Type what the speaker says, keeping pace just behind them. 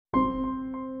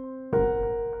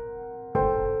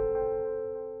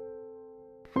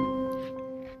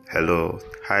Hello,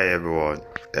 hi everyone.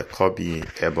 H.E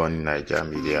Ebonu Niger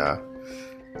Media.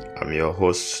 I'm your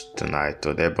host tonight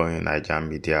on Ebonu Niger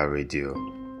Media Radio.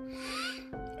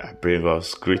 I bring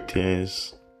us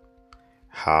greetings.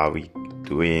 How are we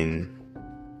doing?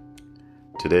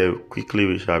 Today, quickly,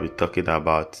 we shall be talking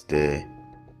about the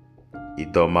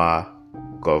Idoma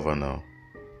Governor.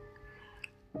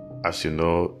 As you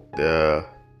know, the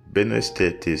Benue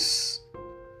State is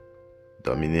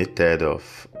dominated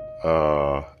of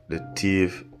the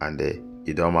Tiv and the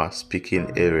Idoma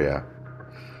speaking area,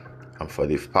 and for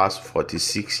the past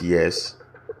 46 years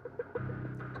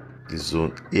the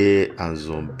Zone A and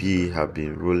Zone B have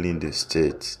been ruling the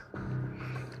state.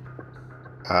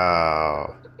 I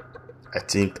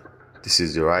think this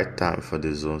is the right time for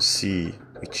the Zone C,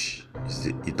 which is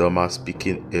the Idoma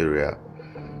speaking area,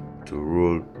 to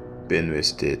rule Benue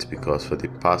State, because for the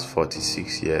past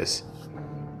 46 years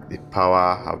the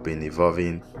power have been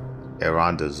evolving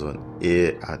around the Zone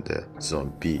A and the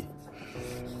Zone B.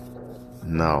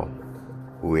 Now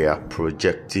we are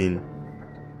projecting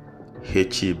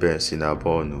H.E Benson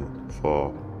Ocholuje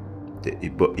for the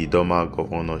Idoma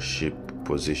governorship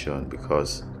position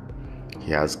because he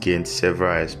has gained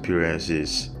several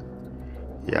experiences.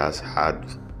 He has had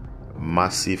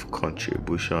massive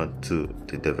contribution to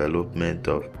the development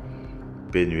of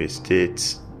Benue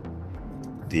State.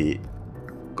 The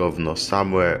Governor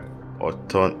Samuel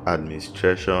Oton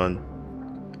administration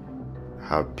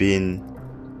have been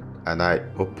an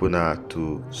eye-opener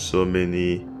to so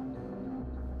many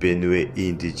Benue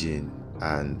indigenes,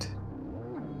 and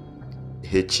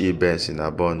H.E Benson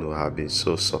Ocholuje have been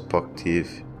so supportive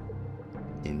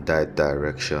in that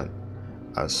direction,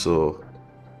 and so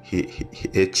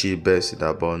H.E Benson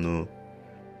Ocholuje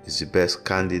is the best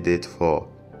candidate for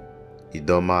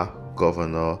Idoma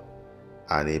Governor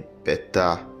and a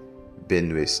better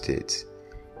Benue State.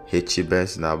 H.E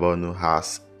Benson Ocholuje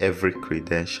has every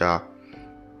credential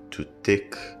to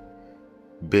take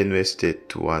Benue State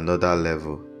to another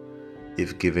level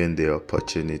if given the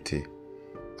opportunity.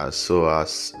 And so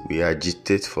as we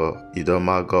agitate for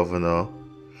Idoma Governor,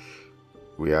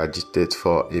 we agitate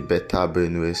for a better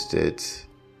Benue State,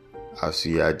 as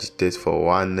we agitate for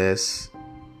oneness,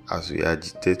 as we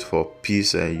agitate for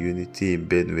peace and unity in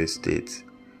Benue State,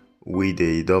 we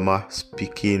the Idoma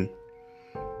speaking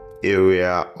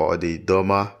area or the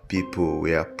Idoma people,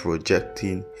 we are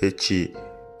projecting H.E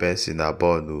Benson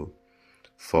Ocholuje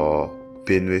for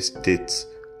Benue State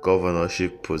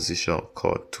governorship position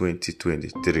called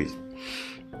 2023.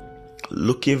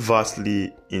 Looking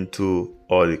vastly into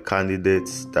all the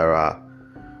candidates that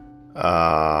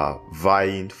are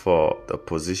vying for the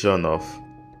position of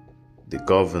the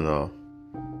governor,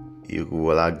 you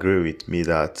will agree with me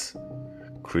that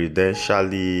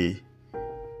credentially,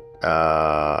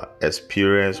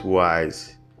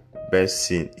 experience-wise,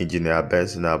 Engineer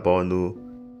Benson Ocholuje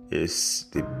is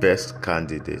the best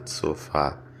candidate so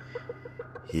far.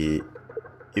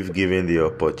 If given the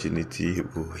opportunity,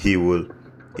 he will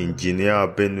engineer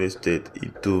Benue State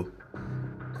into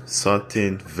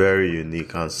something very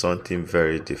unique and something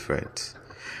very different.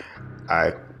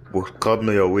 I will come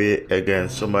your way again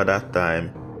some other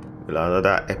time with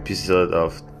another episode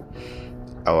of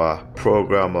our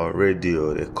program on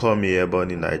radio. They call me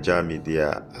Ebonu Niger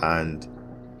Media, and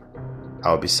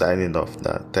I'll be signing off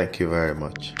now. Thank you very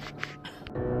much.